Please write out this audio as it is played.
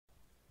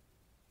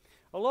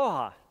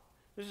Aloha,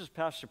 this is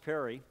Pastor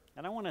Perry,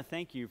 and I want to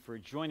thank you for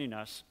joining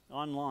us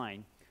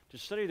online to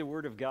study the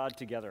Word of God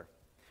together.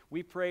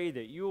 We pray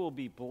that you will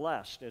be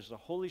blessed as the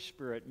Holy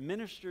Spirit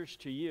ministers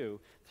to you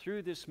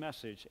through this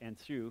message and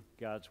through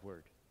God's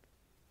Word.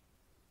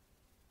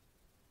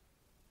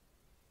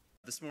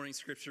 This morning's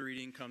scripture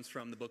reading comes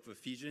from the book of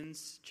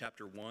Ephesians,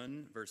 chapter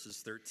 1,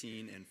 verses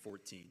 13 and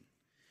 14.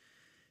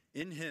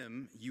 In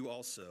him you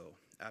also,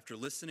 after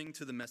listening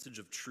to the message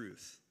of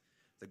truth,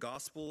 the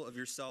gospel of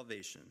your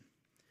salvation,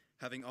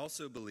 having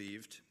also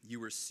believed, you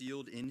were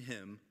sealed in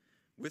him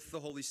with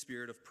the Holy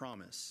Spirit of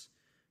promise,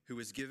 who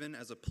was given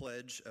as a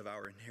pledge of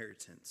our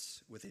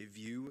inheritance, with a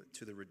view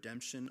to the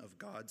redemption of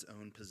God's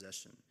own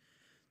possession,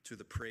 to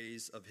the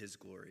praise of his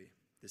glory.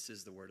 This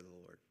is the word of the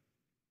Lord.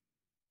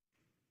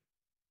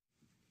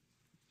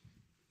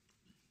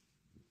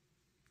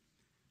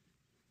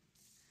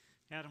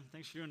 Adam,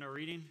 thanks for doing our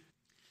reading.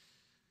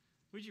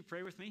 Would you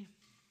pray with me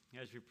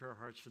as we prepare our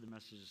hearts for the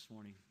message this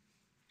morning?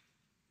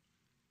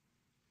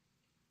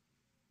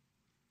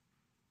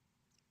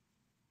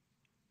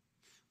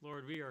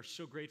 Lord, we are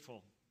so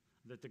grateful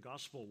that the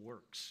gospel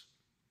works,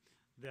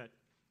 that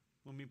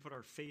when we put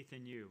our faith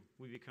in you,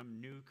 we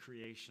become new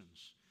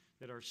creations,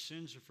 that our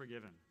sins are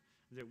forgiven,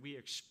 that we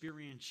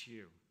experience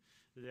you,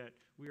 that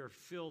we are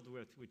filled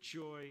with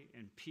joy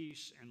and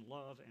peace and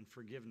love and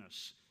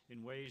forgiveness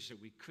in ways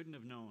that we couldn't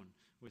have known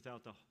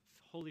without the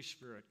Holy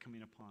Spirit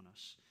coming upon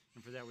us.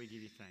 And for that we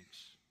give you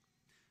thanks.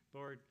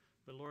 Lord,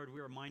 we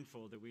are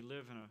mindful that we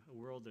live in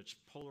a world that's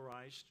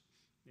polarized,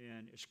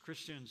 and as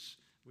Christians,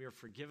 we are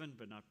forgiven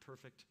but not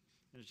perfect.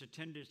 And there's a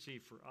tendency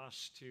for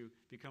us to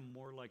become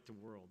more like the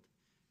world.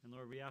 And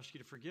Lord, we ask you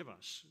to forgive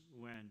us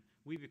when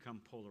we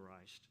become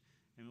polarized.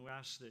 And we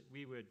ask that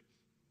we would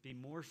be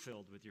more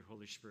filled with your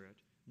Holy Spirit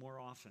more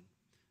often,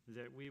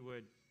 that we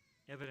would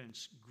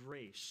evidence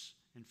grace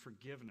and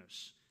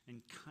forgiveness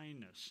and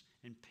kindness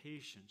and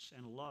patience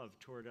and love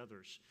toward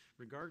others,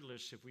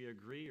 regardless if we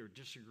agree or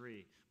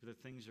disagree with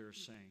the things they're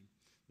saying,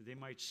 that they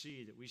might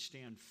see that we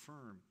stand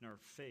firm in our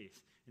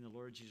faith in the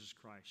Lord Jesus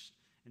Christ,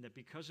 and that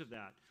because of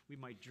that, we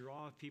might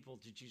draw people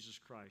to Jesus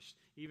Christ,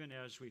 even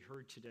as we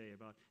heard today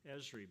about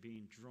Ezra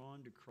being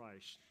drawn to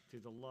Christ through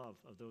the love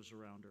of those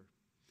around her.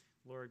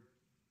 Lord,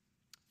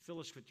 fill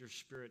us with your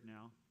Spirit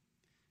now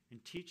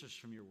and teach us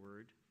from your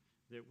word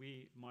that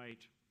we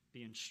might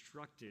be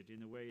instructed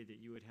in the way that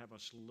you would have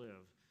us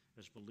live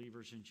as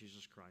believers in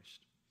Jesus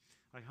Christ.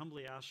 I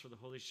humbly ask for the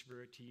Holy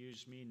Spirit to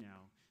use me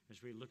now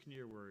as we look into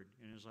your word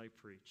and as I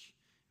preach.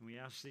 And we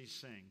ask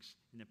these things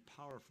in the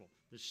powerful,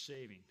 the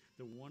saving,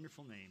 the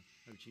wonderful name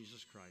of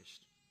Jesus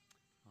Christ.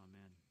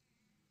 Amen.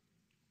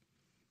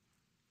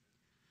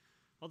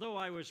 Although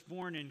I was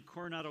born in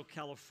Coronado,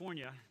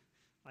 California,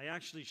 I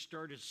actually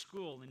started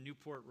school in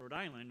Newport, Rhode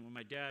Island when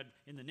my dad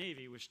in the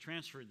Navy was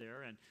transferred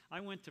there. And I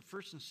went to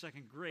first and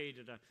second grade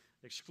at an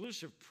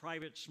exclusive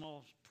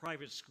small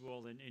private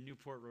school in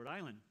Newport, Rhode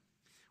Island.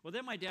 Well,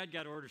 then my dad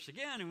got orders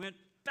again and went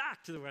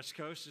back to the West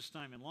Coast, this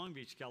time in Long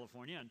Beach,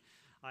 California. And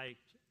I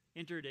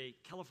entered a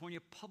California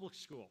public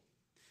school.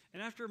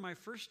 And after my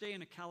first day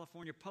in a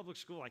California public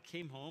school, I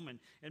came home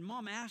and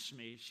Mom asked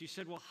me, she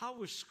said, well, how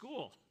was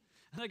school?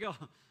 And I go,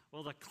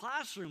 well, the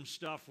classroom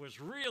stuff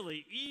was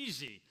really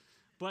easy,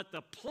 but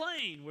the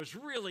playing was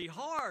really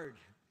hard.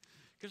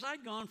 Because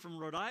I'd gone from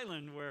Rhode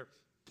Island where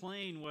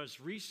playing was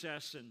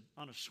recess and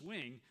on a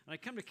swing, and I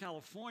come to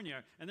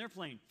California and they're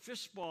playing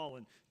fistball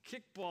and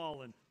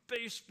kickball and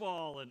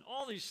baseball and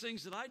all these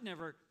things that I'd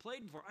never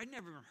played before. I'd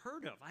never even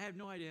heard of. I had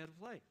no idea how to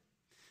play.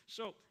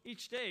 So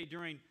each day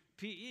during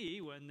PE,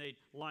 when they'd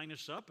line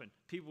us up and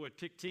people would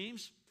pick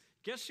teams,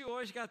 guess who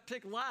always got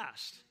picked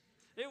last?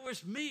 It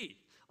was me.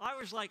 I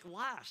was like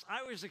last.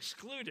 I was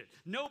excluded.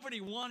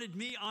 Nobody wanted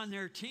me on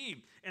their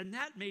team. And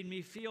that made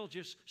me feel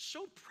just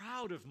so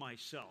proud of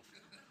myself.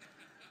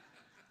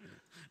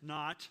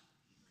 Not.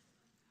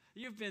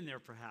 You've been there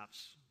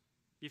perhaps.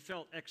 You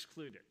felt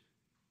excluded,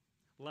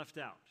 left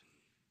out,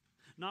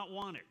 not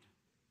wanted.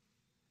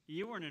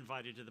 You weren't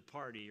invited to the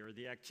party or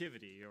the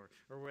activity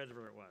or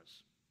whatever it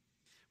was.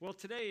 Well,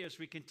 today, as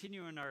we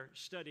continue in our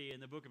study in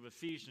the book of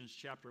Ephesians,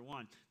 chapter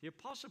 1, the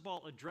Apostle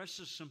Paul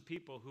addresses some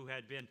people who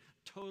had been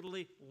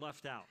totally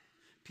left out,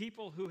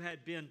 people who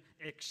had been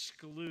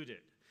excluded.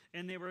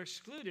 And they were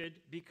excluded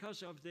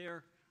because of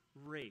their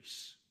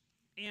race.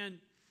 And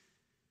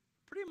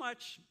pretty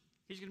much,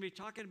 he's going to be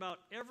talking about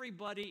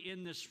everybody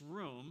in this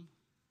room,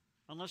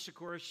 unless, of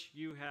course,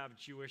 you have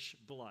Jewish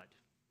blood.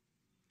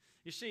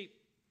 You see,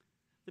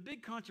 the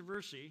big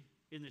controversy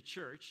in the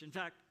church, in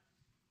fact,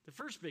 the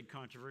first big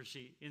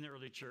controversy in the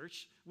early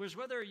church was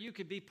whether you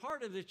could be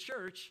part of the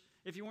church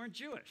if you weren't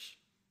Jewish.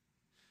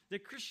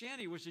 That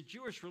Christianity was a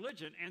Jewish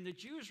religion, and the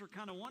Jews were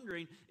kind of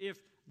wondering if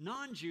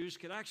non-Jews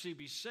could actually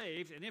be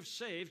saved, and if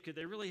saved, could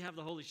they really have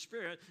the Holy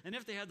Spirit? And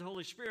if they had the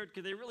Holy Spirit,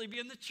 could they really be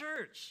in the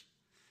church?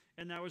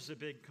 And that was the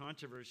big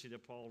controversy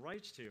that Paul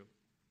writes to.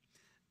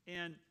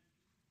 And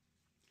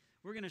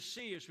we're going to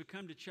see as we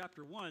come to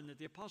chapter 1 that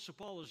the Apostle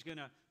Paul is going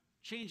to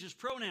change his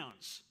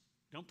pronouns.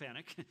 Don't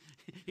panic.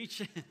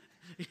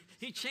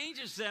 He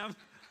changes them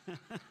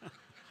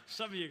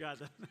Some of you got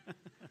that.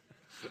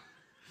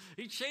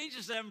 He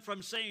changes them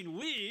from saying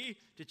we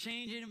to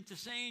changing them to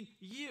saying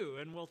you.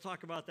 And we'll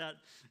talk about that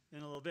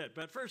in a little bit.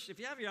 But first, if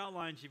you have your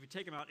outlines, if you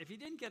take them out, if you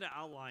didn't get an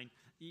outline,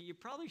 you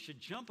probably should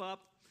jump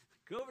up,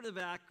 go over to the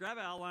back, grab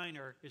an outline,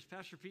 or is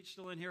Pastor Pete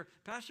still in here?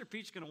 Pastor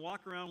Pete's going to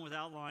walk around with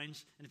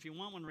outlines. And if you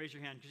want one, raise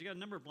your hand, because you got a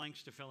number of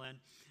blanks to fill in.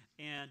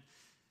 And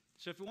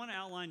so if you want to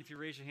outline, if you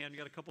raise your hand, we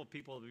got a couple of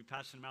people that will be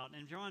passing them out.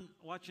 And if you're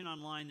watching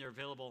online, they're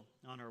available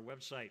on our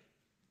website.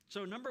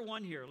 So number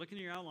one here, looking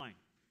at your outline.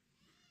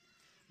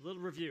 A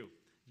little review.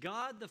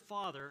 God the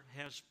Father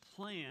has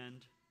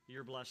planned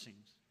your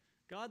blessings.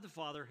 God the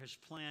Father has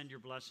planned your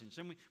blessings.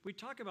 And we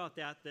talk about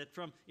that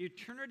from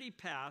eternity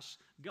past,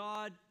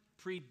 God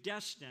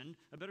predestined.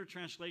 A better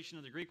translation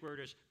of the Greek word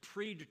is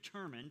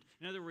predetermined.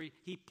 In other words,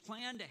 he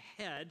planned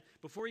ahead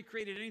before he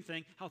created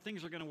anything how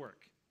things are going to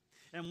work.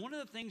 And one of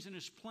the things in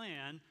his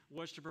plan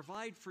was to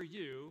provide for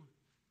you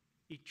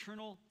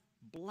eternal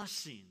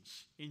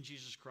blessings in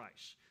Jesus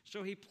Christ.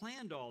 So he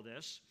planned all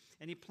this,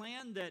 and he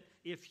planned that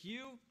if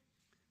you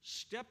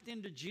stepped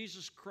into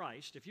Jesus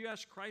Christ, if you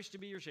asked Christ to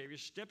be your Savior,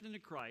 stepped into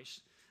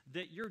Christ,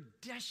 that your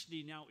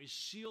destiny now is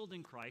sealed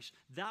in Christ.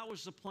 That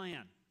was the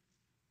plan.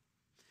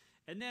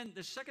 And then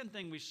the second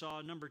thing we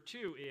saw, number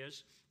two,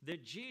 is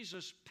that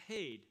Jesus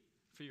paid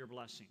for your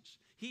blessings.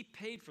 He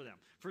paid for them.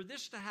 For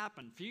this to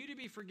happen, for you to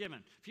be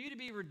forgiven, for you to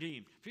be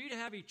redeemed, for you to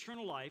have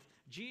eternal life,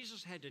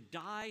 Jesus had to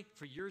die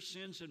for your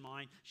sins and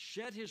mine,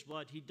 shed his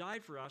blood. He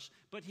died for us,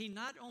 but he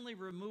not only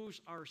removes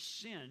our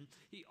sin,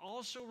 he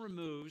also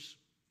removes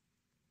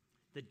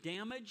the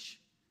damage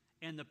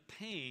and the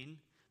pain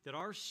that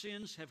our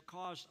sins have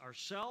caused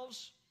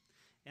ourselves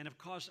and have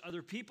caused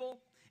other people,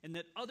 and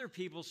that other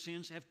people's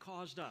sins have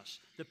caused us.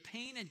 The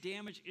pain and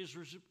damage is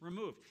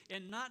removed,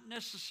 and not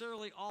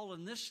necessarily all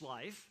in this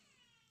life,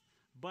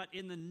 but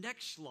in the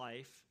next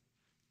life,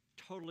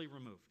 totally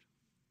removed.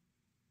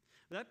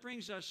 That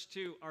brings us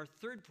to our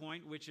third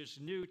point, which is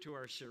new to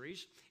our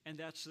series, and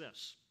that's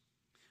this.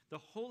 The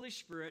Holy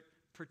Spirit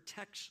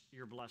protects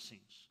your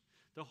blessings.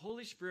 The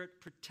Holy Spirit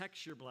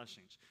protects your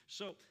blessings.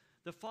 So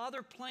the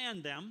Father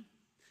planned them,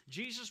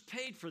 Jesus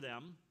paid for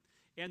them,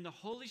 and the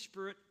Holy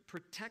Spirit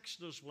protects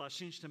those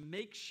blessings to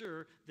make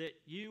sure that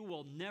you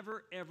will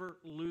never, ever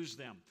lose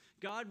them.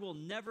 God will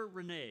never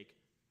renege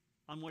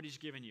on what he's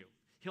given you.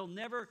 He'll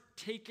never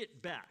take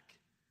it back.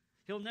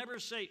 He'll never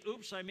say,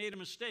 oops, I made a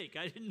mistake.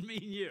 I didn't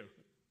mean you.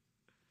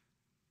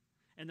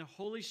 And the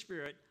Holy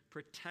Spirit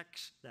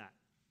protects that.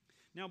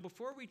 Now,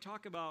 before we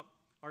talk about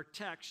our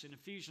text in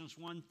Ephesians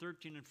 1,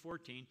 13 and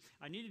 14,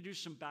 I need to do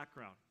some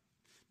background,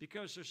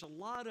 because there's a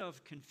lot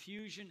of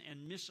confusion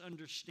and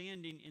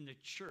misunderstanding in the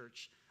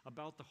church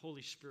about the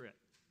Holy Spirit.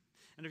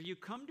 And if you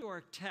come to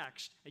our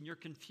text and you're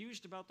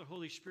confused about the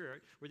Holy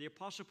Spirit, where the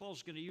Apostle Paul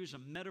is going to use a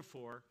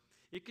metaphor,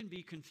 it can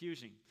be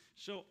confusing.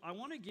 So I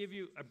want to give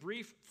you a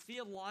brief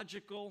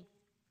theological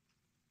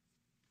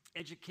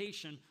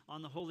education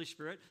on the Holy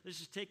Spirit. This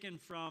is taken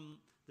from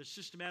the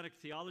systematic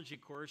theology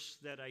course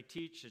that I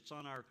teach. It's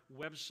on our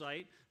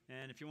website,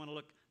 and if you want to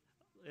look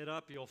it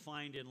up, you'll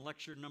find in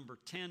lecture number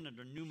 10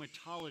 under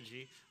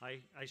pneumatology,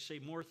 I say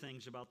more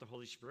things about the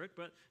Holy Spirit,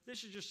 but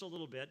this is just a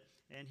little bit,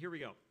 and here we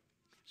go.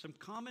 Some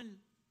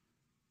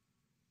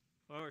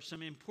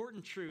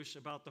important truths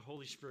about the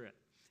Holy Spirit.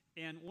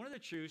 And one of the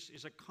truths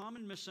is a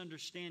common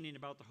misunderstanding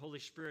about the Holy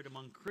Spirit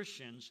among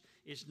Christians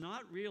is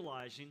not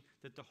realizing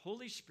that the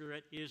Holy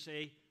Spirit is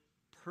a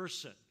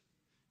person,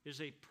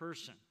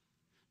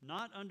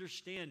 not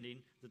understanding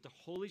that the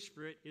Holy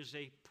Spirit is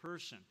a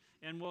person.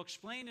 And we'll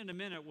explain in a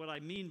minute what I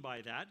mean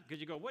by that,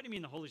 because you go, what do you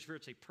mean the Holy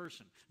Spirit's a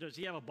person? Does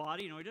he have a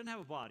body? No, he doesn't have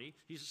a body.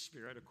 He's a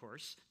spirit, of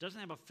course. Doesn't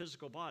have a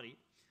physical body.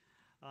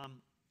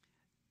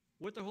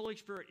 What the Holy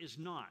Spirit is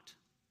not.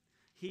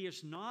 He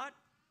is not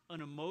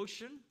an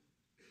emotion.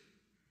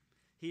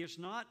 He is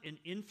not an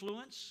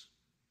influence,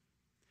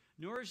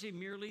 nor is he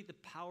merely the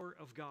power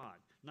of God.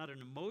 Not an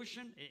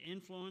emotion, an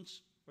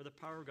influence, or the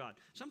power of God.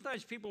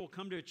 Sometimes people will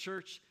come to a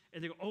church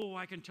and they go, oh,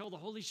 I can tell the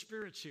Holy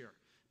Spirit's here,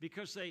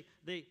 because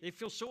they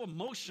feel so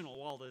emotional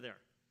while they're there.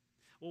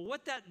 Well,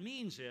 what that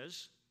means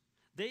is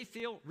they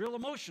feel real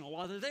emotional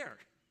while they're there.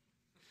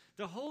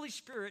 The Holy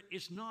Spirit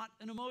is not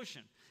an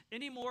emotion,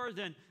 any more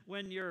than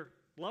when your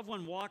loved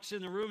one walks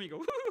in the room and you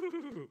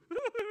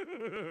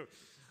go,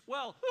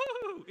 well,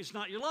 it's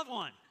not your loved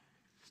one.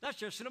 That's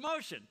just an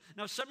emotion.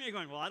 Now, some of you are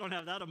going, well, I don't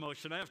have that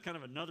emotion. I have kind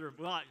of another,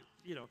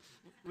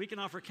 we can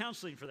offer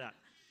counseling for that.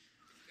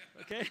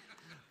 Okay?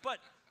 But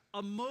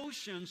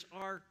emotions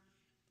are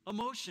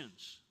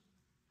emotions.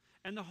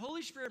 And the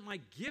Holy Spirit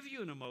might give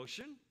you an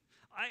emotion.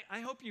 I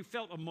hope you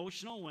felt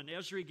emotional when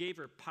Ezra gave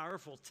her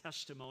powerful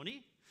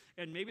testimony,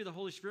 and maybe the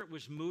Holy Spirit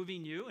was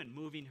moving you and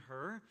moving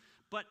her,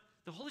 but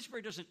the Holy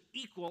Spirit doesn't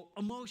equal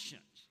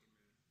emotions.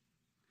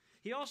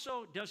 He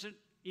also doesn't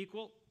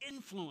equal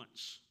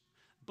influence,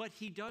 but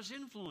he does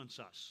influence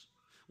us.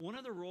 One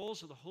of the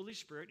roles of the Holy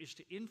Spirit is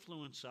to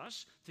influence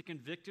us, to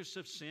convict us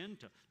of sin,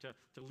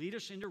 to lead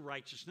us into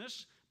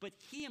righteousness, but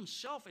he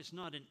himself is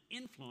not an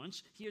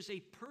influence. He is a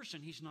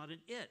person. He's not an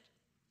it.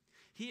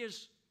 He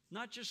is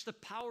not just the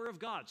power of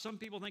God. Some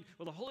people think,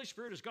 well, the Holy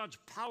Spirit is God's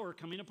power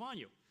coming upon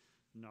you.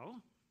 No.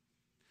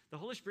 The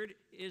Holy Spirit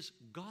is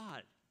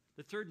God,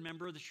 the third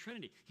member of the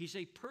Trinity. He's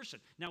a person.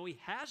 Now, he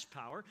has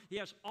power. He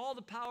has all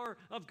the power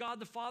of God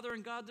the Father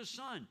and God the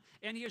Son.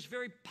 And he is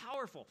very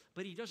powerful,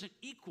 but he doesn't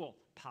equal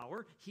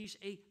power. He's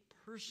a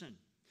person.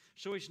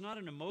 So he's not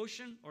an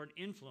emotion or an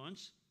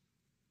influence,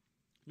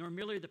 nor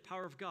merely the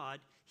power of God.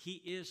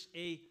 He is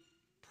a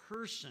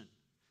person.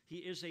 He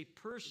is a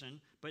person,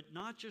 but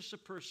not just a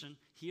person.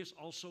 He is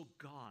also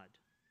God.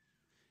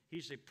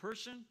 He's a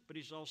person, but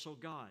he's also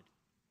God.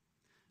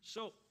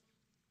 So,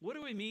 what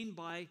do we mean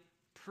by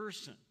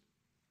person?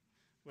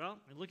 Well,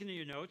 looking at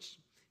your notes,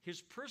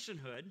 his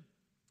personhood,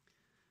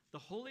 the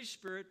Holy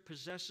Spirit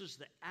possesses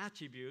the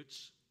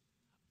attributes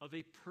of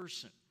a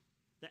person.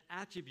 The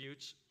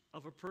attributes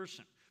of a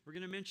person. We're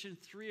going to mention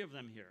 3 of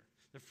them here.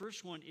 The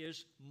first one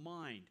is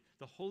mind.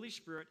 The Holy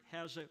Spirit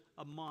has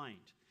a mind.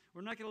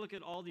 We're not going to look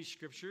at all these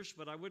scriptures,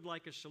 but I would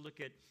like us to look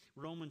at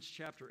Romans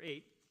chapter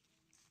 8,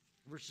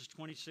 verses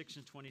 26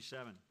 and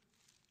 27.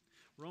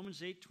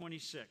 Romans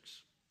 8:26.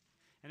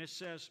 And it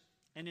says,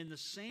 and in the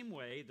same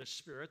way, the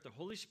Spirit, the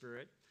Holy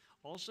Spirit,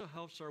 also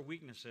helps our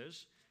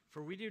weaknesses,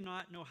 for we do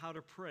not know how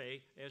to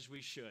pray as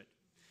we should.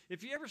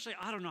 If you ever say,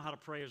 I don't know how to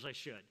pray as I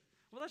should,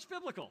 well, that's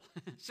biblical.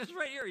 It says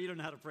right here, you don't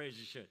know how to pray as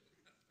you should.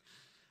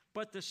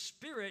 But the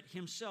Spirit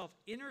himself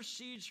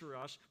intercedes for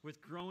us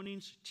with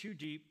groanings too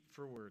deep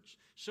for words.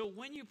 So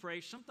when you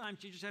pray,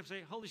 sometimes you just have to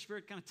say, Holy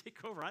Spirit, kind of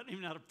take over. I don't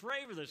even know how to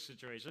pray for this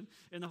situation.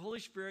 And the Holy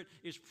Spirit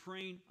is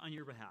praying on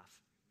your behalf.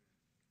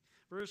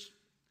 Verse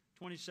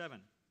 27.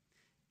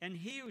 And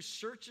he who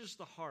searches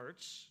the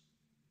hearts,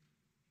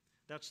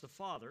 that's the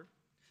Father,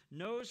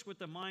 knows what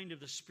the mind of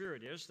the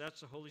Spirit is,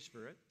 that's the Holy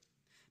Spirit,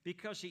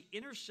 because he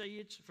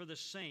intercedes for the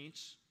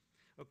saints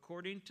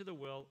according to the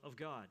will of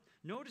God.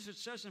 Notice it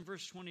says in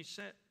verse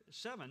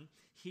 27,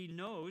 he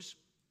knows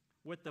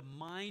what the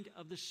mind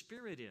of the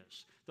Spirit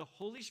is. The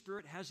Holy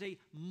Spirit has a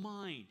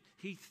mind.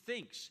 He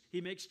thinks.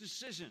 He makes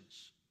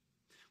decisions.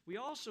 We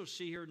also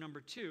see here,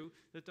 number 2,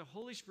 that the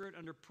Holy Spirit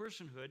under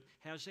personhood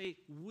has a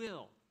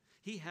will.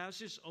 He has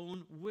his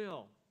own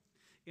will.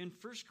 In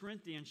 1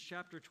 Corinthians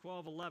chapter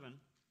 12:11,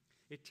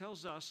 it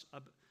tells us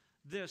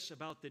this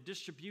about the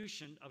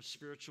distribution of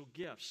spiritual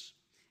gifts.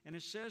 And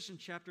it says in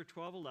chapter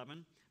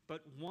 12:11,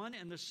 but one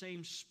and the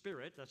same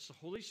Spirit, that's the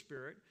Holy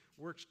Spirit,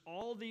 works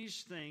all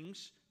these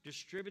things,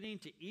 distributing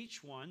to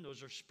each one,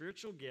 those are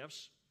spiritual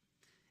gifts,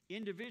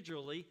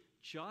 individually,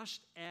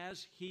 just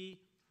as he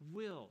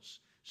wills.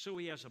 So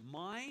he has a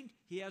mind,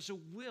 he has a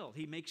will,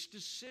 he makes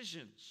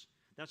decisions.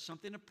 That's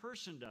something a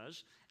person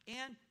does.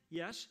 And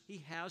yes,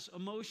 he has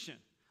emotion,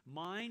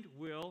 mind,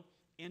 will,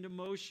 and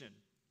emotion.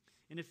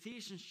 In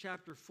Ephesians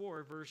chapter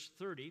 4, verse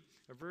 30,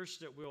 a verse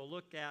that we'll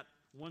look at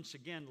once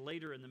again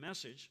later in the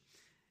message,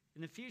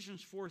 in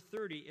Ephesians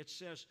 4:30, it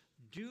says,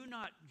 do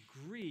not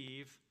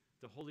grieve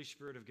the Holy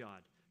Spirit of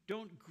God.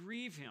 Don't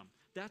grieve him.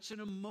 That's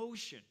an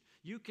emotion.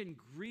 You can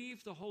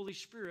grieve the Holy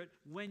Spirit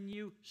when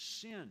you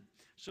sin.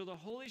 So the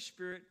Holy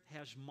Spirit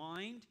has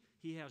mind,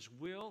 he has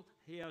will,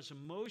 he has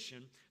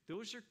emotion.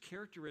 Those are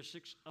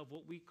characteristics of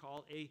what we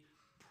call a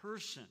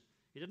person.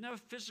 He doesn't have a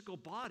physical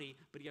body,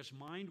 but he has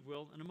mind,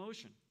 will, and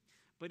emotion.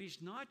 But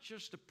he's not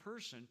just a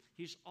person,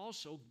 he's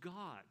also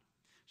God.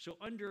 So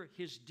under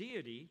his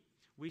deity,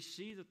 we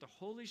see that the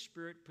Holy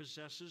Spirit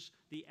possesses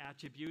the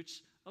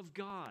attributes of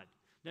God.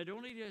 Not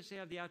only does he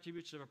have the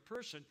attributes of a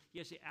person, he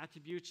has the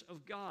attributes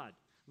of God.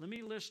 Let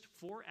me list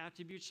 4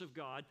 attributes of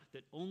God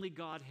that only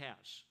God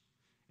has.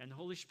 And the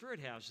Holy Spirit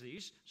has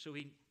these, so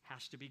he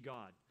has to be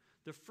God.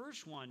 The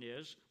first one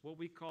is what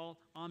we call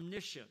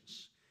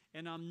omniscience.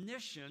 And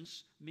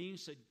omniscience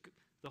means that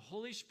the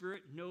Holy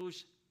Spirit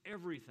knows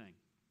everything.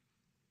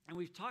 And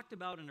we've talked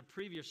about in a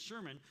previous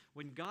sermon,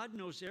 when God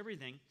knows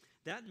everything,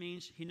 that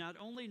means he not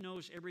only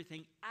knows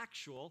everything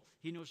actual,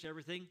 he knows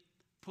everything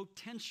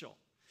potential.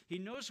 He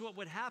knows what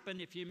would happen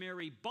if you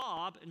marry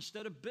Bob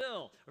instead of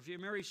Bill, or if you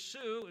marry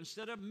Sue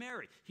instead of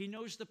Mary. He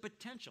knows the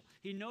potential.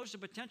 He knows the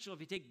potential if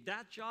you take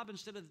that job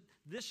instead of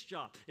this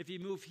job, if you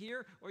move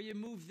here or you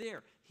move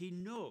there. He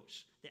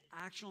knows the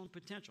actual and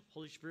potential.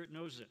 Holy Spirit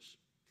knows this.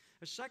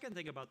 The second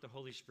thing about the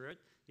Holy Spirit,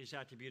 his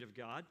attribute of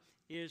God,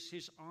 is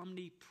his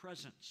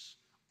omnipresence.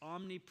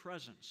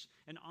 Omnipresence.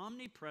 And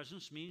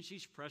omnipresence means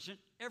he's present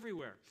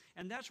everywhere.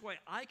 And that's why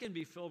I can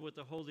be filled with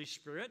the Holy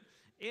Spirit,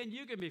 and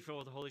you can be filled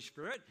with the Holy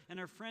Spirit, and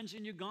our friends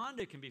in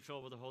Uganda can be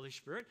filled with the Holy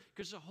Spirit,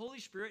 because the Holy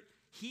Spirit,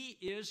 he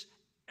is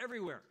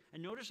everywhere.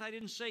 And notice I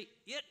didn't say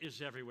it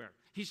is everywhere.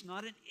 He's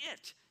not an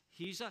it.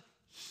 He's a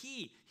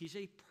he. He's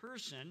a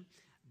person,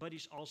 but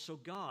he's also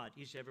God.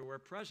 He's everywhere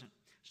present.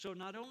 So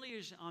not only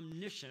is he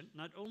omniscient,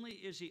 not only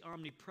is he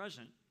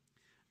omnipresent,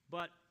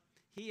 but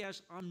he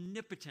has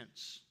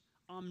omnipotence.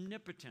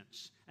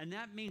 Omnipotence. And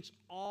that means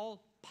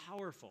all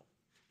powerful.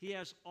 He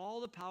has all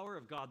the power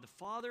of God the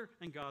Father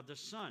and God the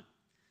Son.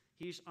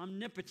 He's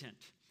omnipotent.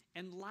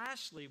 And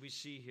lastly, we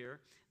see here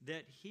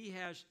that he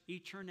has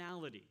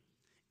eternality.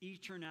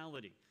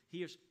 Eternality.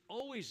 He has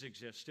always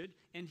existed,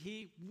 and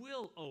he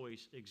will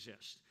always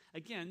exist.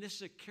 Again, this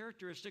is a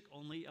characteristic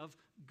only of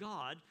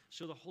God,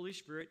 so the Holy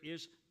Spirit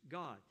is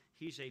God.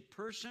 He's a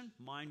person,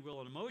 mind,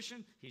 will, and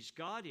emotion. He's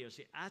God. He has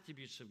the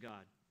attributes of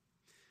God.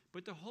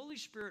 But the Holy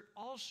Spirit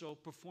also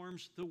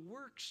performs the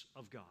works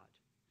of God.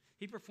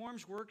 He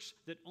performs works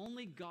that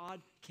only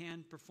God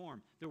can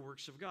perform, the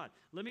works of God.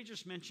 Let me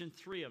just mention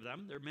three of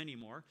them. There are many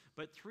more,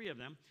 but three of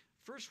them.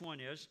 First one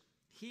is,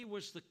 he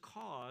was the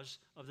cause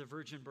of the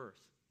virgin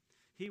birth.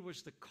 He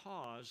was the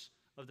cause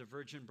of the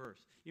virgin birth.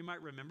 You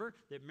might remember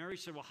that Mary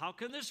said, well, how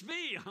can this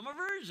be? I'm a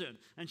virgin.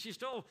 And she's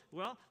told,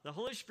 well, the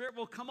Holy Spirit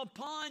will come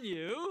upon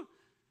you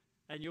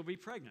and you'll be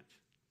pregnant.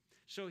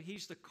 So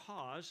he's the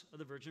cause of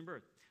the virgin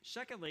birth.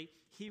 Secondly,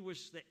 he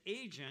was the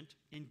agent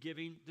in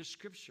giving the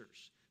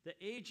scriptures. The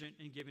agent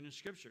in giving the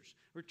scriptures.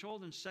 We're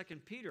told in 2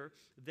 Peter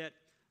that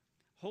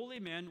holy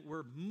men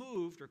were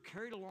moved or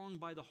carried along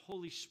by the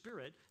Holy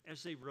Spirit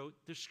as they wrote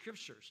the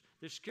scriptures.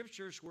 The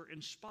scriptures were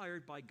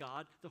inspired by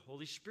God, the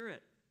Holy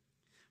Spirit.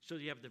 So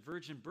you have the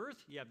virgin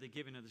birth, you have the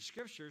giving of the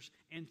scriptures,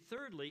 and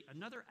thirdly,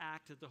 another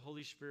act that the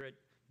Holy Spirit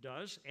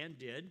does and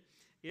did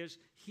is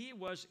he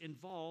was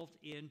involved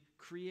in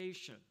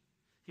creation.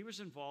 He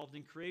was involved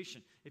in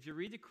creation. If you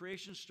read the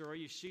creation story,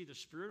 you see the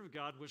Spirit of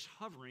God was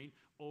hovering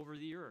over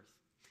the earth.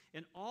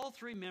 And all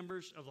three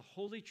members of the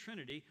Holy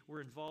Trinity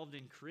were involved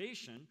in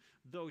creation,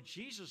 though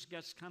Jesus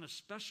gets kind of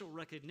special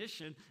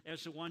recognition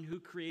as the one who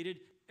created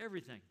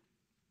everything.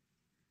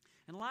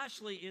 And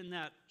lastly, in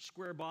that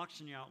square box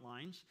in the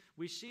outlines,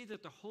 we see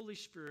that the Holy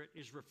Spirit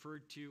is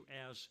referred to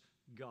as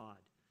God.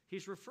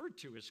 He's referred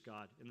to as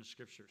God in the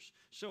Scriptures.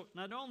 So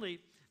not only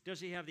does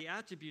he have the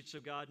attributes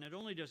of God, not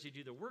only does he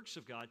do the works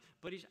of God,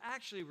 but he's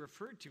actually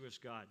referred to as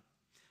God.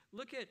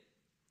 Look at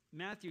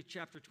Matthew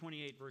chapter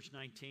 28, verse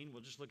 19.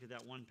 We'll just look at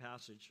that one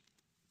passage.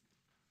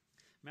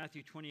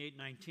 Matthew 28,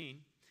 19.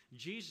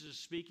 Jesus is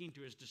speaking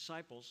to his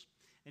disciples,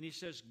 and he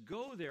says,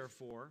 "Go,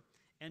 therefore,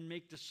 and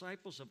make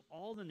disciples of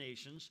all the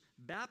nations,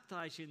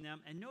 baptizing them."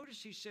 And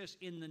notice he says,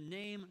 in the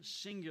name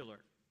singular.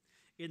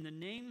 In the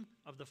name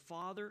of the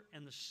Father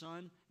and the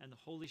Son and the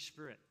Holy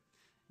Spirit.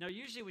 Now,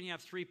 usually when you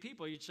have three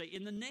people, you'd say,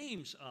 in the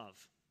names of.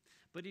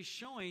 But he's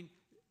showing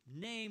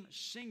name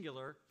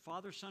singular,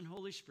 Father, Son,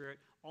 Holy Spirit.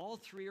 All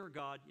three are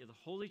God, the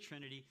Holy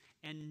Trinity.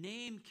 And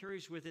name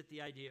carries with it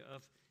the idea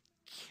of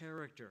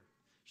character.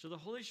 So the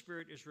Holy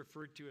Spirit is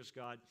referred to as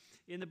God.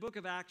 In the book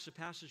of Acts, a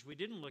passage we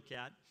didn't look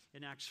at,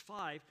 in Acts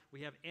 5,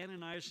 we have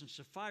Ananias and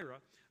Sapphira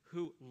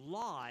who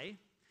lie,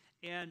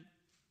 and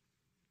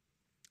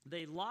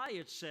they lie,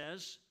 it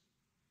says,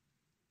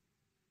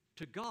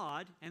 to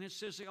God, and it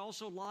says they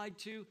also lied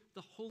to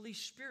the Holy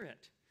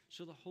Spirit.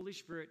 So the Holy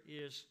Spirit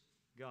is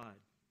God.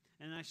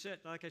 And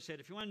like I said,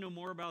 if you want to know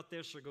more about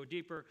this or go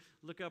deeper,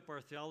 look up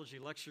our theology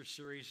lecture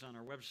series on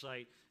our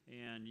website,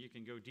 and you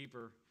can go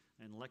deeper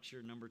in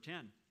lecture number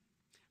 10.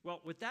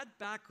 Well, with that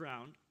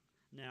background,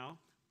 now,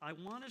 I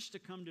want us to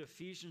come to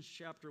Ephesians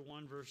chapter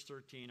 1, verse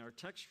 13, our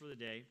text for the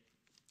day,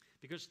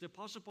 because the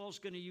Apostle Paul is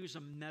going to use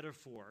a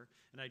metaphor,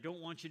 and I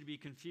don't want you to be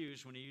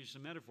confused when he uses a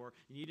metaphor.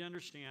 You need to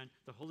understand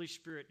the Holy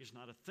Spirit is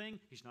not a thing,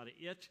 he's not an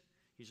it,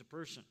 he's a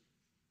person,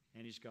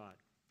 and he's God.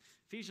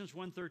 Ephesians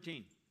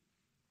 1:13.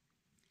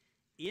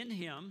 In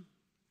him,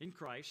 in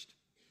Christ,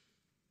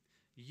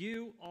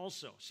 you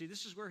also. See,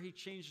 this is where he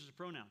changes the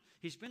pronoun.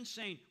 He's been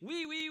saying,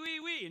 we,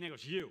 and he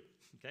goes, you,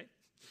 okay?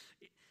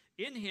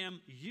 In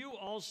him, you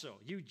also,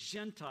 you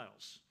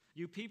Gentiles,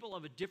 you people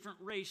of a different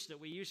race that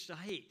we used to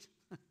hate.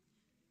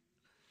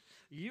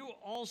 You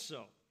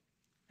also,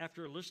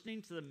 after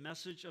listening to the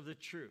message of the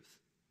truth.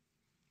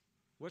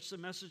 What's the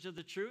message of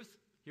the truth?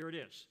 Here it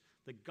is.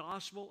 The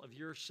gospel of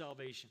your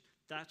salvation.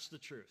 That's the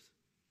truth.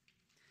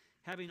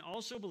 Having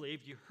also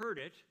believed, you heard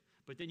it,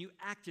 but then you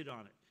acted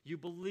on it. You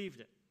believed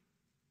it.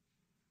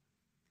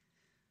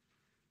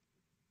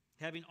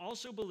 Having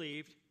also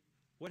believed,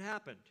 what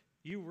happened?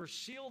 You were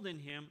sealed in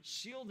him,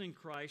 sealed in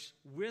Christ,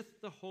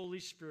 with the Holy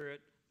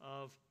Spirit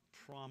of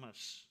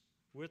promise.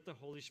 With the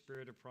Holy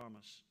Spirit of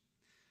promise.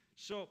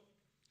 So,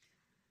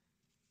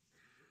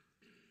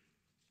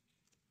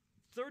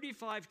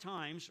 35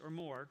 times or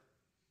more,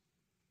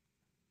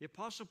 the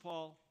Apostle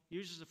Paul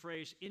uses the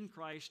phrase in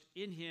Christ,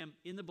 in him,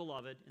 in the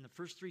beloved, in the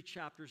first 3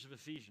 chapters of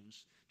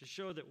Ephesians, to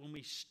show that when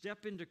we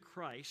step into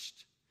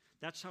Christ,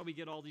 that's how we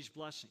get all these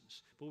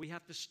blessings. But we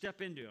have to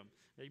step into him.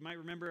 You might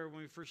remember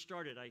when we first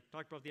started, I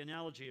talked about the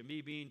analogy of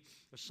me being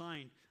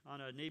assigned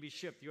on a Navy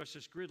ship, the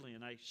USS Gridley,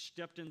 and I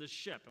stepped in the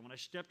ship. And when I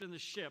stepped in the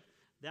ship,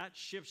 that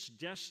ship's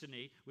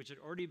destiny, which had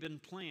already been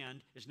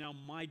planned, is now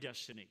my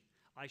destiny.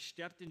 I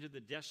stepped into the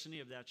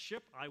destiny of that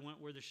ship. I went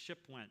where the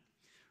ship went.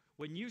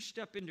 When you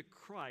step into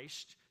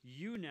Christ,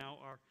 you now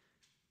are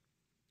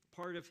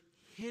part of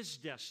his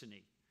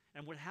destiny.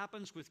 And what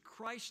happens with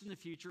Christ in the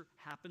future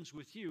happens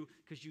with you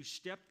because you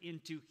stepped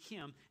into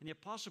him. And the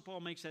Apostle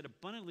Paul makes that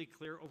abundantly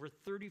clear over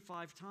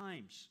 35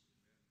 times.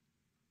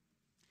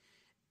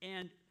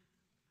 And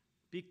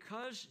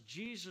because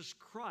Jesus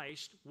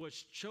Christ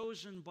was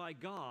chosen by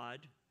God,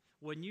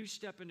 when you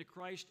step into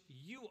Christ,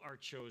 you are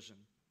chosen.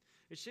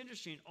 It's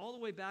interesting, all the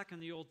way back in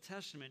the Old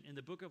Testament, in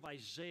the book of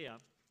Isaiah,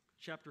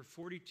 chapter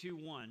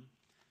 42:1,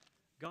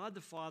 God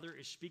the Father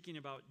is speaking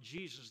about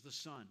Jesus the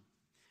Son.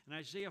 In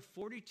Isaiah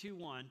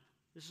 42:1,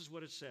 this is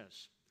what it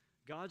says.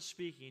 God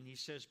speaking, he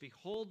says,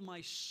 "Behold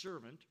my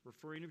servant,"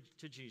 referring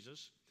to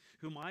Jesus,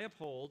 "whom I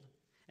uphold."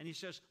 And he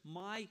says,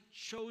 "My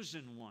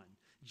chosen one."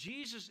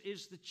 Jesus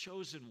is the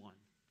chosen one.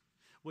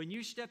 When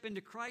you step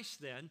into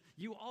Christ, then,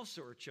 you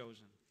also are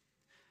chosen.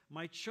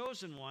 "My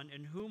chosen one,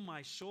 in whom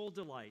my soul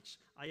delights,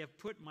 I have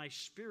put my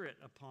spirit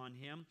upon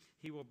him.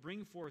 He will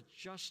bring forth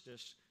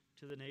justice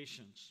to the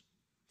nations."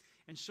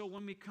 And so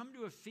when we come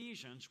to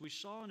Ephesians, we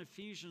saw in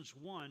Ephesians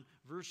 1,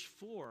 verse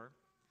 4,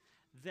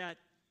 that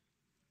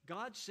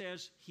God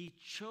says he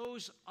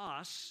chose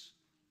us,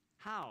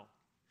 how?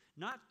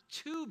 Not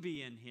to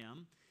be in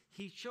him.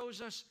 He chose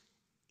us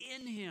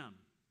in him,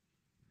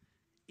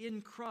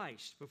 in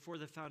Christ, before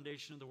the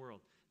foundation of the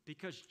world.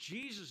 Because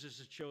Jesus is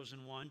the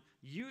chosen one,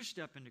 you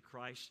step into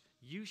Christ,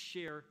 you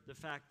share the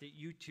fact that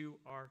you too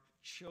are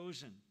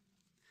chosen.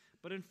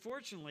 But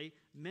unfortunately,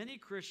 many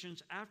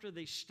Christians, after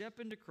they step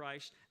into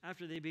Christ,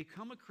 after they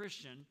become a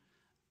Christian,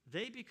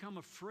 they become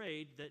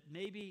afraid that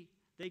maybe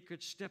they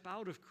could step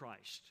out of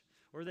Christ,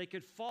 or they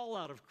could fall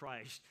out of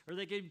Christ, or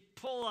they could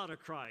pull out of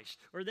Christ,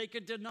 or they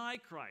could deny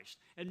Christ.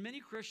 And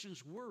many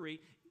Christians worry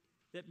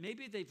that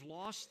maybe they've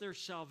lost their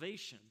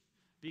salvation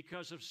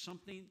because of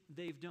something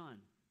they've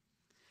done.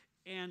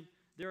 And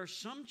there are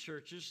some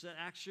churches that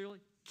actually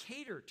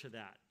cater to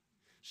that.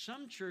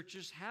 Some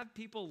churches have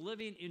people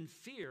living in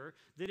fear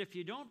that if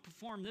you don't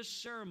perform this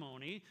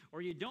ceremony,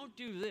 or you don't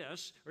do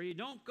this, or you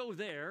don't go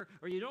there,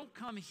 or you don't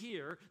come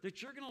here,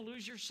 that you're going to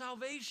lose your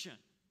salvation.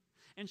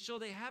 And so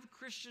they have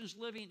Christians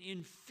living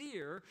in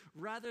fear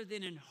rather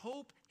than in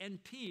hope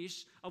and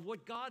peace of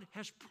what God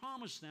has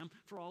promised them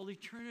for all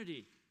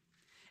eternity.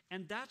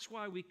 And that's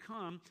why we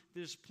come to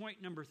this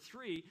point number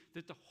 3,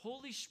 that the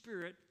Holy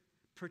Spirit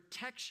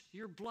protects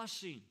your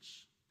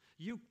blessings.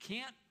 You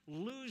can't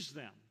lose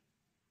them.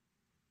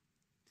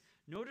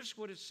 Notice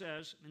what it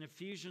says in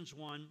Ephesians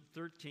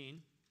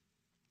 1:13.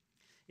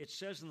 It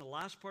says in the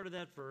last part of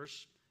that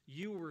verse,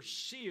 you were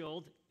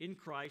sealed in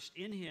Christ,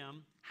 in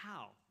him.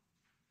 How?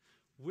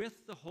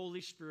 With the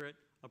Holy Spirit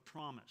of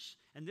promise.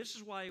 And this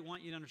is why I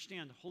want you to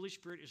understand the Holy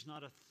Spirit is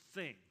not a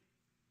thing.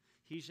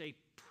 He's a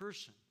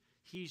person.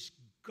 He's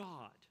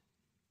God.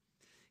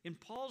 In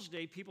Paul's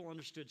day, people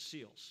understood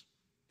seals.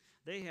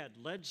 They had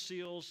lead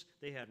seals,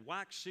 they had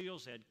wax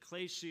seals, they had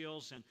clay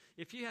seals, and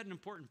if you had an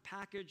important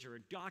package or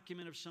a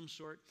document of some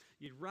sort,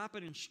 you'd wrap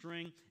it in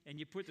string, and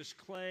you put this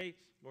clay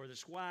or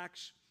this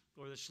wax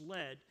or this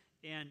lead,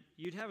 and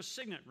you'd have a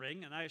signet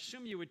ring, and I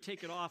assume you would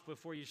take it off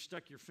before you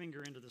stuck your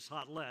finger into this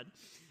hot lead.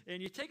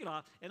 And you take it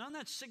off, and on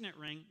that signet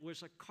ring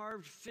was a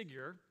carved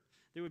figure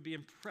that would be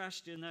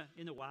impressed in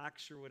the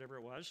wax or whatever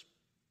it was.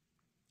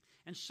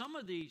 And some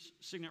of these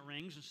signet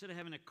rings, instead of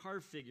having a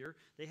carved figure,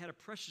 they had a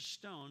precious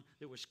stone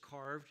that was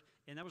carved,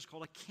 and that was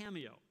called a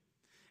cameo.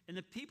 And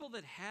the people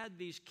that had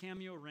these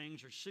cameo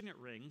rings or signet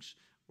rings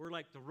were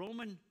like the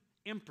Roman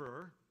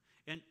emperor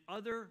and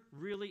other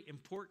really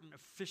important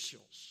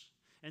officials.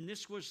 And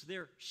this was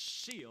their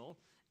seal,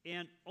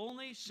 and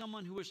only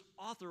someone who was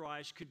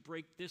authorized could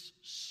break this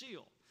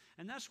seal.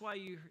 And that's why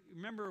you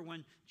remember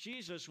when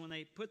Jesus, when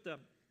they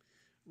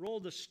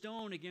rolled the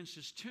stone against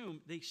his tomb,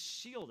 they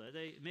sealed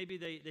it. Maybe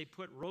they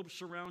put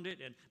ropes around it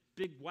and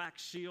big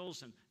wax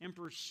seals and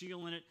emperor's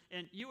seal in it,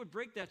 and you would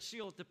break that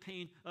seal at the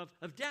pain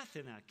of death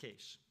in that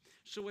case.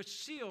 So a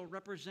seal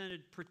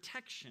represented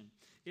protection.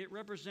 It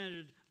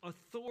represented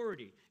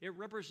authority. It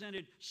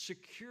represented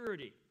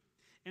security.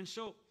 And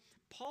so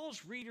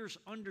Paul's readers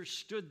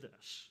understood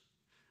this,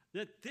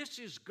 that this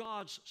is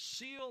God's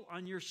seal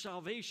on your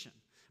salvation.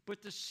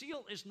 But the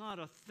seal is not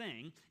a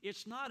thing.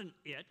 It's not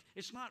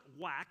it's not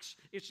wax.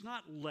 It's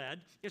not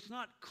lead. It's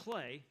not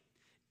clay.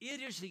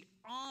 It is the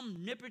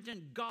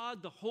omnipotent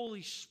God, the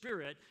Holy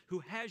Spirit, who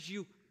has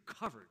you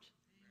covered.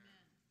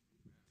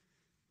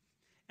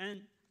 Amen.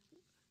 And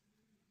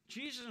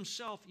Jesus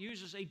himself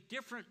uses a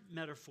different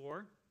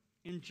metaphor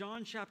in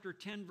John chapter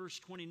 10, verse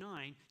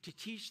 29, to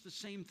teach the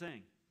same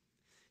thing.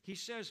 He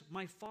says,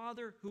 "My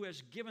Father who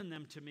has given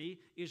them to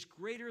me is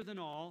greater than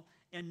all,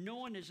 and no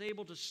one is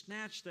able to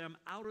snatch them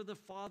out of the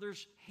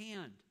Father's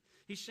hand."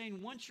 He's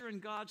saying once you're in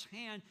God's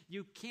hand,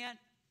 you can't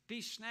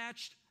be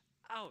snatched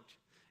out.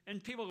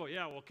 And people go,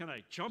 "Yeah, well, can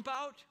I jump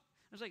out?"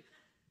 I was like,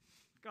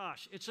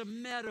 gosh, it's a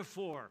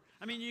metaphor.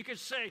 I mean, you could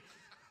say,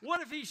 what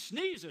if he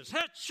sneezes?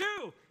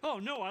 Achoo! Oh,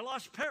 no, I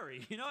lost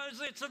Perry. You know,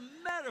 it's a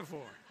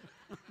metaphor.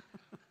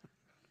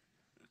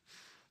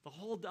 The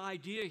whole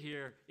idea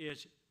here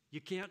is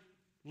you can't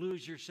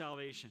lose your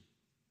salvation,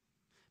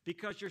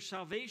 because your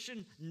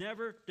salvation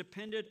never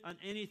depended on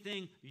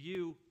anything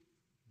you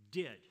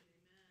did. Amen.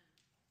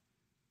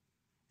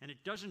 And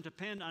it doesn't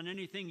depend on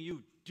anything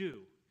you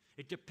do.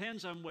 It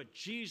depends on what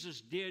Jesus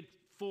did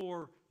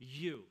for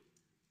you.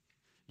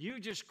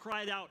 You just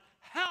cried out,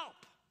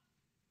 "Help!"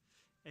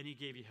 And he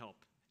gave you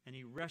help, and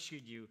he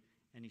rescued you,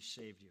 and he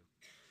saved you.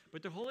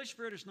 But the Holy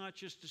Spirit is not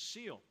just a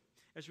seal.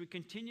 As we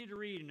continue to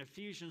read in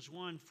Ephesians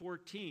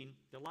 1:14,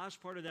 the last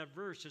part of that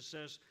verse, it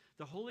says,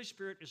 the Holy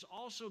Spirit is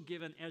also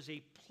given as a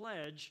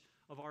pledge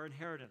of our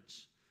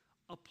inheritance,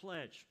 a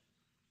pledge.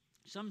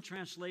 Some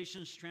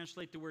translations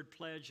translate the word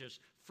pledge as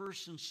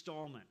first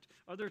installment.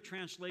 Other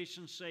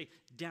translations say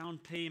down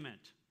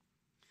payment.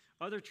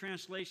 Other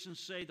translations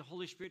say the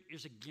Holy Spirit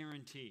is a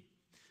guarantee.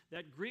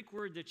 That Greek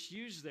word that's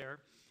used there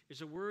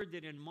is a word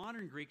that in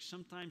modern Greek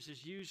sometimes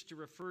is used to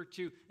refer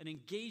to an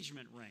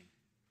engagement ring.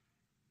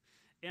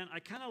 And I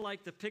kind of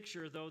like the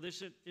picture, though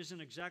this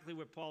isn't exactly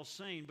what Paul's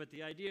saying, but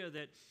the idea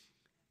that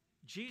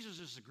Jesus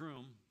is the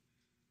groom,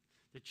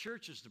 the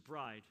church is the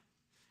bride,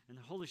 and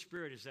the Holy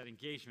Spirit is that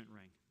engagement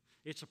ring.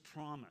 It's a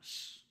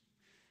promise.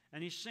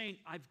 And he's saying,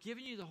 I've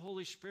given you the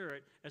Holy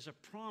Spirit as a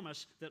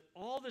promise that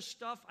all the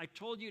stuff I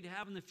told you to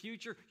have in the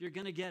future, you're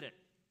going to get it.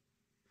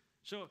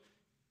 So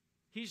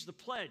he's the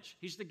pledge.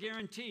 He's the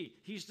guarantee.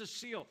 He's the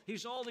seal.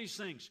 He's all these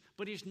things.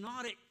 But he's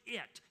not a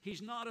it.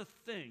 He's not a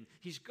thing.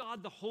 He's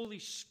God the Holy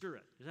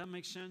Spirit. Does that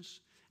make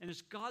sense? And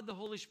it's God the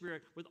Holy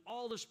Spirit with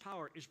all this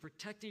power is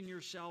protecting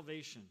your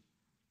salvation.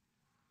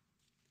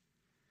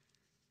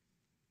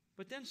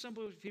 But then some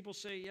people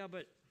say, yeah,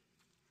 but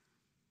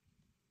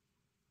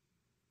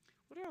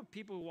what about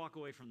people who walk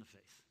away from the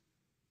faith?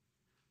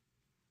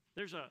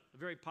 There's a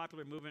very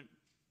popular movement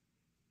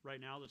right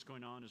now that's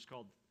going on. It's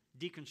called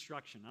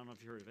deconstruction. I don't know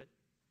if you've heard of it.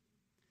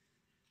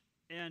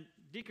 And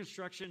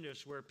deconstruction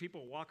is where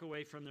people walk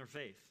away from their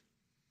faith.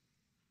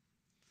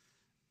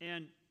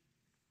 And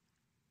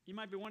you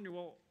might be wondering,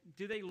 well,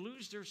 do they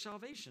lose their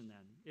salvation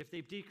then if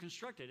they've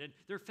deconstructed? And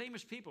there are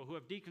famous people who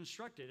have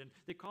deconstructed, and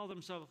they call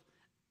themselves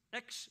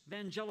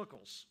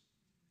ex-evangelicals.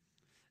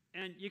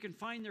 And you can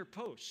find their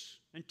posts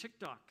on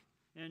TikTok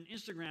and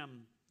Instagram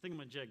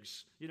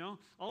thingamajigs,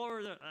 all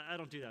over I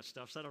don't do that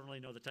stuff, so I don't really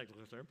know the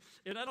technical term.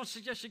 And I don't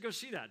suggest you go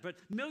see that. But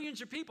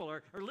millions of people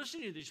are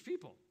listening to these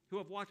people who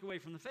have walked away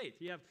from the faith.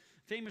 You have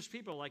famous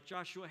people like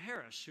Joshua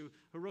Harris, who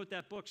wrote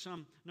that book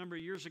some number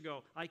of years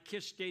ago, I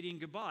Kissed Dating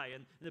Goodbye.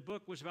 And the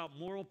book was about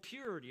moral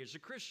purity as a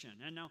Christian.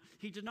 And now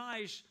he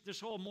denies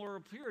this whole moral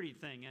purity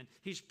thing. And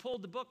he's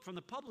pulled the book from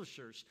the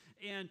publishers.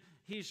 And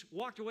he's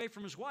walked away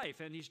from his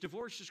wife. And he's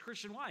divorced his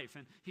Christian wife.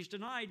 And he's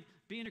denied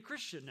being a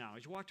Christian now.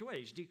 He's walked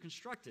away. He's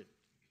deconstructed.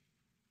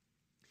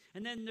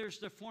 And then there's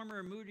the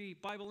former Moody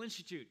Bible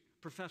Institute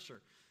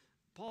professor,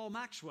 Paul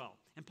Maxwell.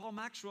 And Paul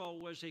Maxwell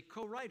was a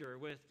co-writer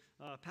with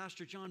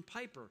Pastor John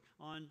Piper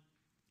on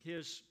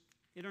his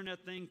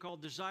internet thing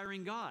called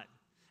Desiring God.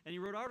 And he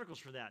wrote articles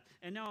for that.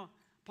 And now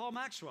Paul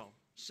Maxwell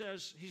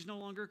says he's no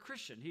longer a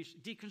Christian. He's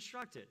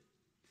deconstructed.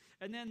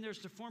 And then there's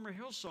the former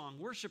Hillsong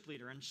worship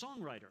leader and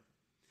songwriter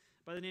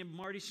by the name of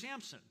Marty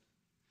Sampson,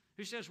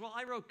 who says, well,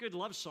 I wrote good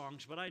love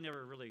songs, but I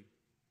never really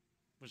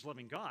was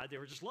loving God. They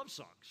were just love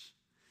songs.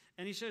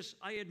 And he says,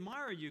 I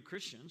admire you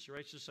Christians. He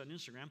writes this on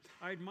Instagram.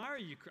 I admire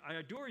you. I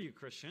adore you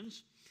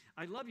Christians.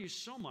 I love you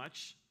so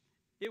much.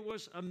 It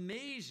was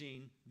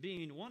amazing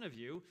being one of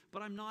you,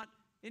 but I'm not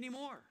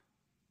anymore.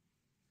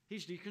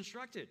 He's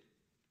deconstructed.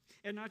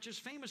 And not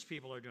just famous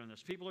people are doing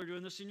this. People are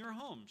doing this in your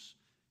homes,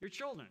 your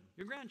children,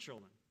 your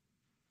grandchildren.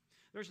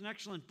 There's an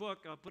excellent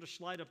book. I'll put a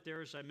slide up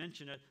there as I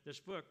mentioned it. This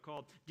book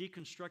called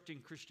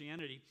Deconstructing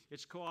Christianity.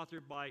 It's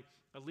co-authored by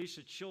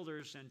Elisa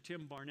Childers and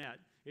Tim Barnett.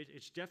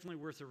 It's definitely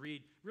worth a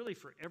read, really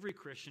for every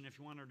Christian if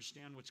you want to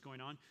understand what's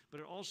going on.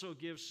 But it also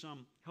gives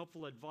some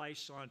helpful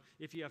advice on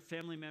if you have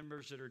family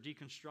members that are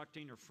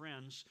deconstructing or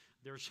friends,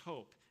 there's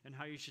hope and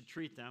how you should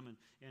treat them.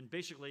 And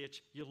basically,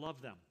 it's you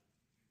love them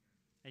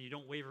and you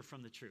don't waver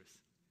from the truth.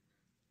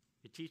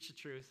 You teach the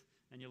truth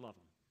and you love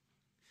them.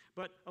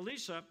 But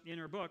Elisa, in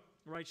her book,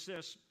 writes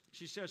this.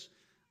 She says,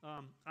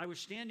 I was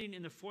standing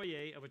in the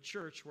foyer of a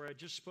church where I had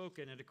just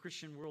spoken at a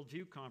Christian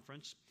Worldview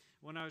conference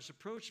when I was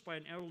approached by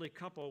an elderly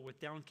couple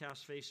with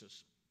downcast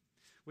faces.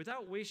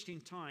 Without wasting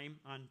time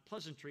on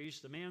pleasantries,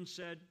 the man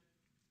said,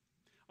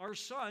 our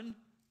son,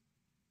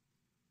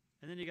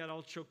 and then he got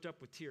all choked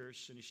up with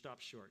tears and he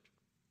stopped short.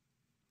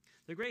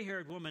 The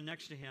gray-haired woman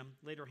next to him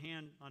laid her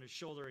hand on his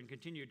shoulder and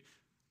continued,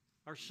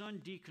 our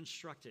son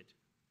deconstructed.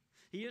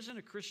 He isn't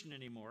a Christian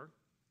anymore.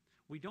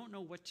 We don't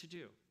know what to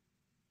do.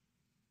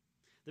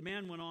 The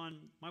man went on,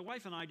 my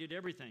wife and I did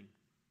everything.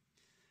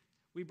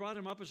 We brought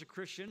him up as a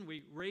Christian.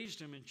 We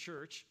raised him in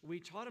church. We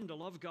taught him to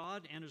love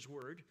God and His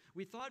Word.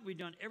 We thought we'd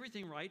done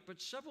everything right,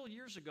 but several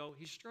years ago,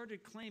 he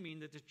started claiming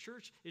that the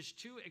church is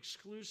too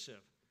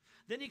exclusive.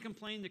 Then he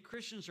complained that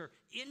Christians are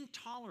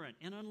intolerant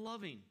and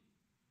unloving.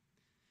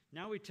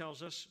 Now he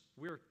tells us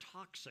we're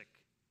toxic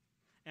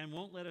and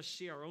won't let us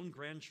see our own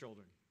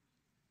grandchildren.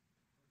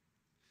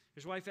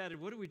 His wife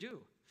added, what do we do?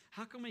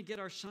 How can we get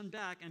our son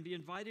back and be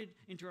invited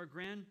into our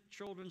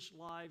grandchildren's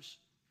lives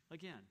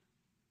again?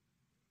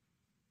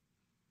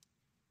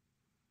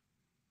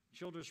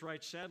 Childers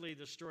writes, sadly,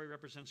 this story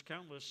represents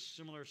countless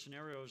similar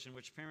scenarios in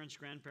which parents,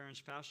 grandparents,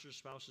 pastors,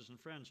 spouses, and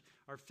friends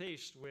are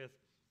faced with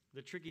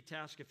the tricky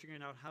task of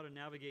figuring out how to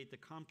navigate the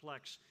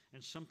complex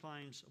and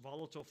sometimes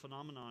volatile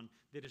phenomenon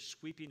that is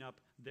sweeping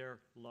up their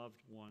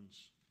loved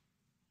ones.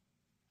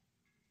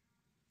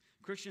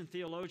 Christian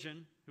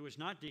theologian who is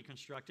not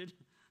deconstructed,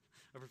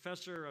 a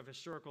professor of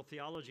historical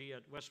theology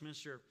at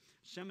Westminster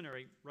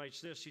Seminary, writes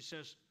this. He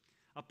says,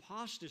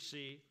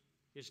 apostasy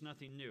is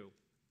nothing new.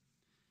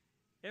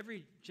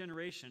 Every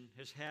generation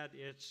has had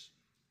its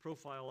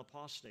profile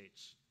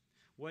apostates.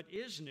 What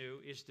is new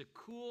is the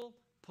cool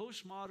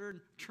postmodern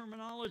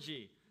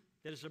terminology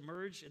that has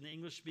emerged in the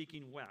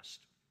English-speaking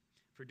West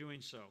for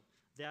doing so,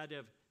 that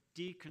of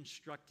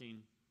deconstructing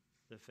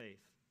the faith.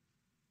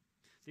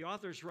 The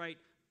authors write,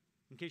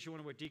 in case you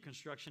wonder what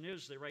deconstruction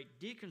is, they write,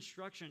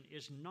 deconstruction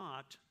is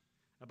not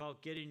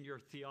about getting your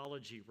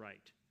theology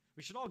right.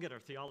 We should all get our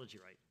theology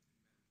right.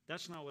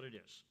 That's not what it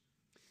is.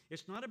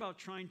 It's not about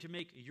trying to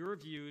make your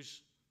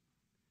views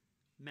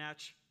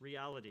match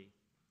reality.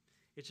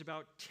 It's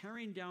about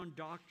tearing down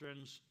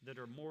doctrines that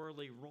are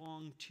morally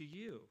wrong to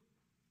you,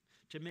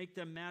 to make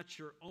them match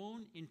your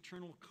own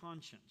internal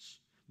conscience,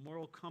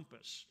 moral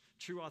compass,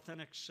 true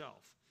authentic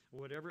self, or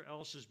whatever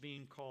else is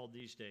being called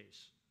these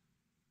days.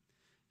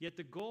 Yet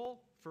the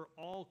goal for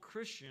all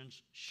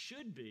Christians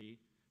should be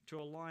to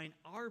align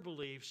our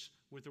beliefs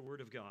with the Word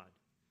of God,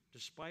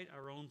 despite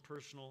our own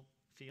personal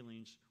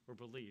feelings or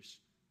beliefs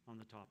on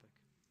the topic.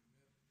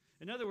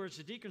 In other words,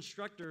 the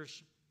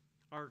deconstructors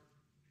are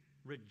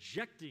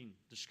rejecting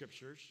the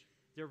Scriptures,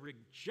 they're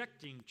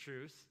rejecting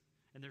truth,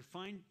 and they're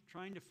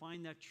trying to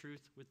find that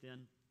truth within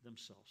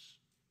themselves.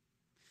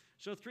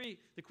 So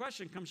the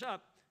question comes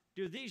up,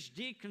 do these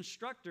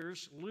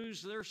deconstructors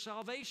lose their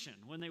salvation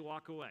when they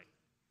walk away?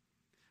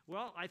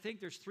 Well, I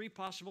think there's three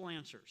possible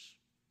answers.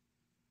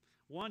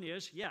 One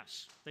is,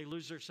 yes, they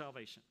lose their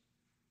salvation.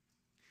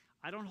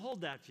 I don't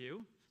hold that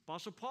view.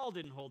 Apostle Paul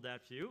didn't hold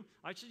that view.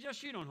 I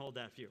suggest you don't hold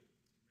that view.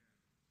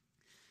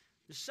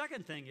 The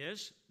second thing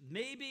is,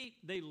 maybe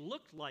they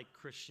looked like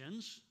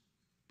Christians,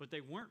 but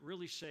they weren't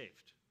really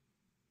saved.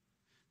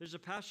 There's a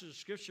passage of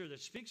Scripture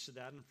that speaks to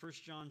that in 1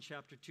 John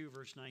chapter 2,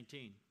 verse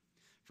 19.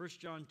 1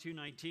 John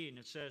 2:19,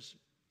 it says,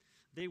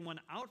 they went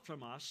out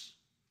from us,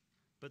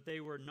 but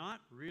they were not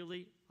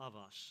really of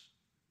us.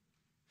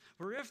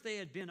 For if they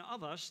had been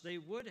of us, they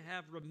would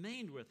have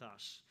remained with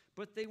us,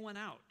 but they went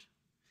out,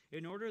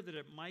 in order that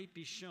it might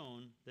be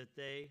shown that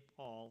they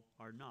all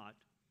are not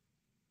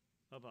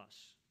of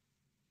us.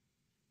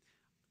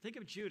 Think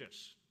of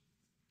Judas.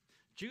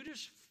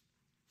 Judas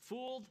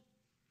fooled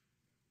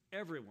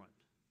everyone.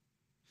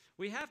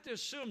 We have to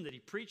assume that he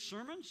preached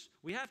sermons.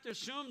 We have to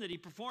assume that he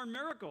performed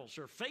miracles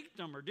or faked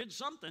them or did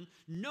something.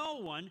 No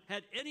one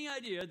had any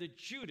idea that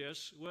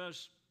Judas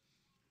was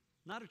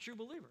not a true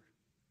believer,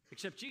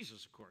 except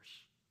Jesus, of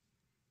course.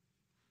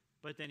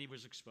 But then he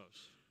was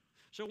exposed.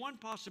 So one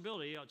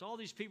possibility, it's all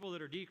these people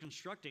that are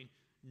deconstructing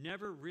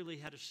never really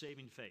had a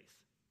saving faith.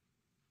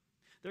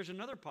 There's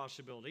another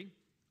possibility,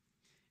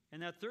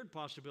 and that third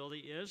possibility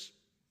is,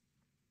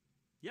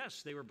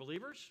 yes, they were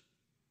believers.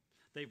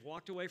 They've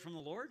walked away from the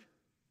Lord,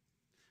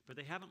 but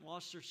they haven't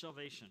lost their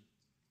salvation.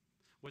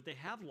 What they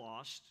have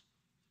lost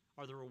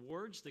are the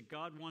rewards that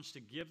God wants to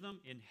give them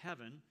in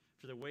heaven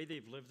for the way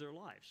they've lived their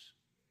lives.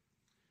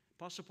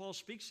 Apostle Paul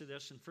speaks to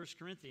this in 1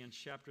 Corinthians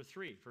chapter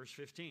 3, verse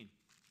 15.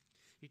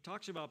 He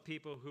talks about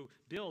people who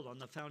build on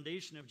the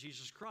foundation of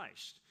Jesus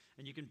Christ.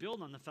 And you can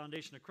build on the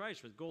foundation of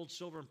Christ with gold,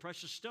 silver, and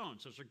precious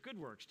stones. Those are good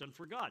works done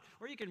for God.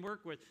 Or you can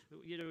work with,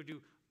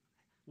 do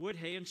wood,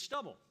 hay, and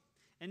stubble.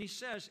 And he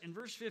says in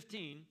verse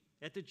 15,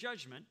 at the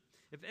judgment,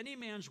 if any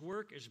man's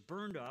work is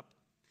burned up,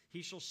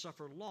 he shall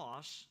suffer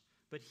loss,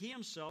 but he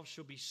himself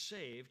shall be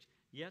saved,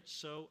 yet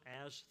so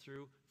as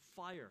through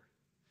fire.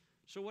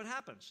 So what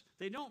happens?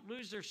 They don't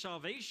lose their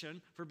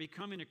salvation for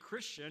becoming a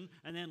Christian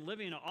and then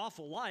living an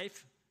awful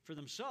life for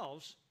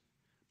themselves,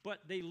 but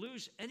they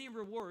lose any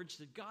rewards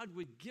that God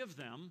would give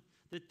them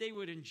that they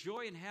would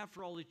enjoy and have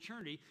for all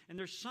eternity. And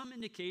there's some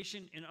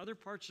indication in other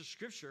parts of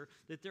Scripture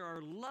that there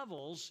are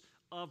levels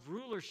of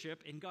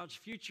rulership in God's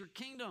future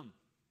kingdom.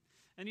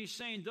 And he's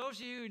saying, those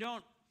of you who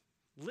don't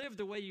live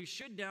the way you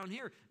should down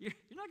here, you're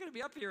not going to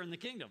be up here in the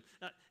kingdom,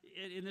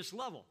 in this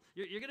level.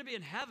 You're going to be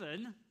in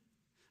heaven,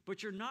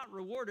 but you're not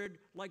rewarded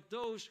like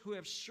those who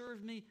have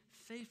served me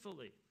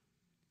faithfully.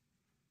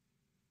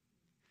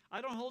 I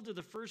don't hold to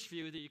the first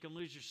view that you can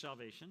lose your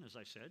salvation, as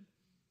I said.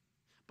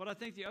 But I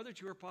think the other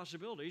two are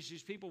possibilities.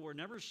 These people were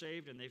never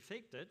saved and they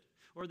faked it.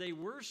 Or they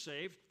were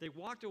saved, they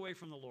walked away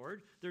from the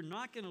Lord. They're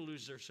not going to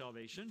lose their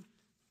salvation.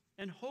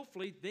 And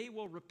hopefully they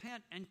will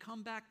repent and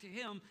come back to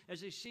Him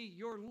as they see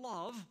your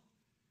love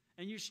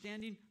and you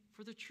standing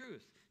for the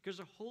truth. Because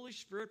the Holy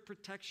Spirit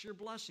protects your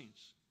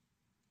blessings.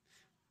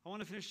 I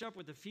want to finish up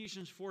with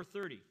Ephesians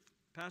 4:30,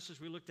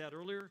 passage we looked at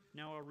earlier.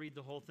 Now I'll read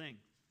the whole thing.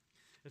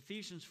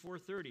 Ephesians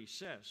 4:30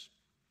 says,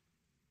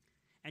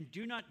 and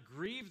do not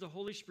grieve the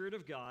Holy Spirit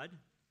of God,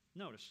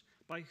 notice,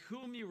 by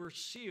whom you were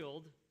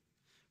sealed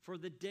for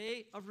the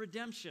day of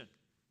redemption.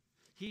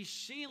 He's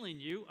sealing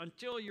you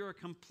until you're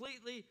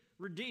completely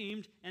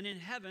redeemed and in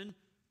heaven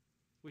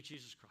with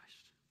Jesus Christ.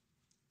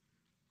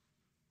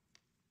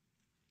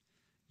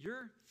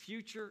 Your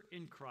future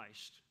in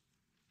Christ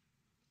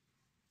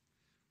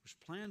was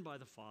planned by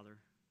the Father.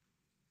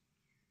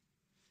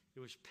 It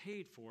was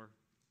paid for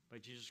by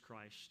Jesus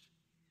Christ.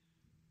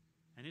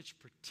 And it's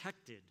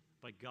protected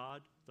by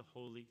God, the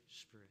Holy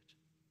Spirit.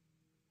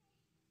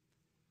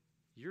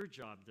 Your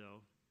job,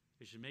 though,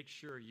 is to make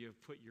sure you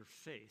have put your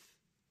faith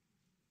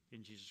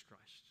in Jesus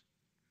Christ.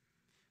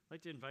 I'd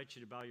like to invite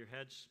you to bow your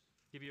heads,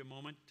 give you a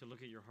moment to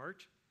look at your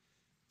heart.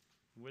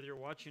 Whether you're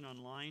watching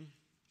online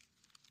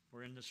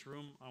or in this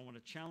room, I want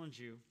to challenge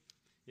you,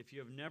 if you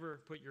have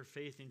never put your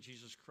faith in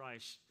Jesus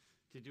Christ,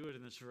 to do it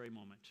in this very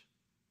moment.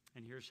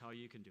 And here's how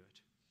you can do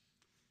it.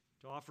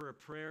 To offer a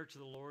prayer to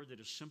the Lord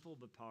that is simple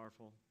but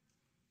powerful,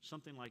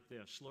 something like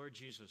this: Lord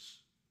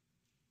Jesus,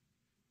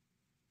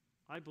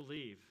 I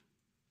believe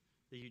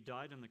that you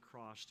died on the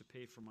cross to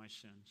pay for my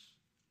sins.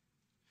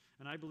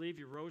 And I believe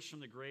you rose from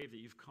the grave, that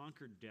you've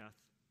conquered death.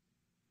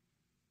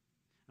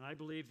 And I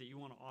believe that you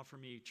want to offer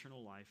me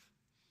eternal life.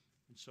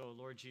 And so,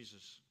 Lord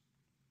Jesus,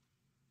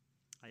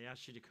 I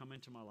ask you to come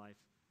into my life.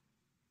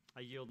 I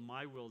yield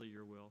my will to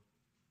your will.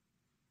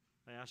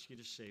 I ask you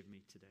to save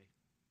me today.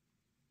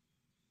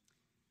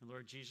 And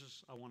Lord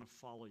Jesus, I want to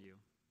follow you.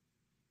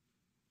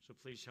 So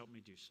please help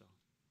me do so.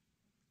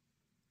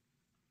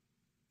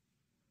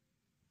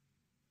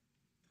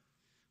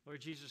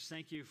 Lord Jesus,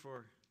 thank you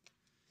for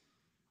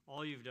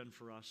all you've done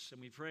for us.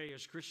 And we pray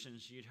as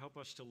Christians you'd help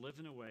us to live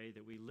in a way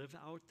that we live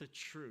out the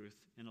truth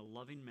in a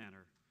loving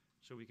manner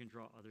so we can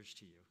draw others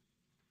to you.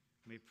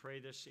 We pray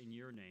this in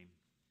your name.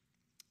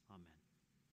 Amen.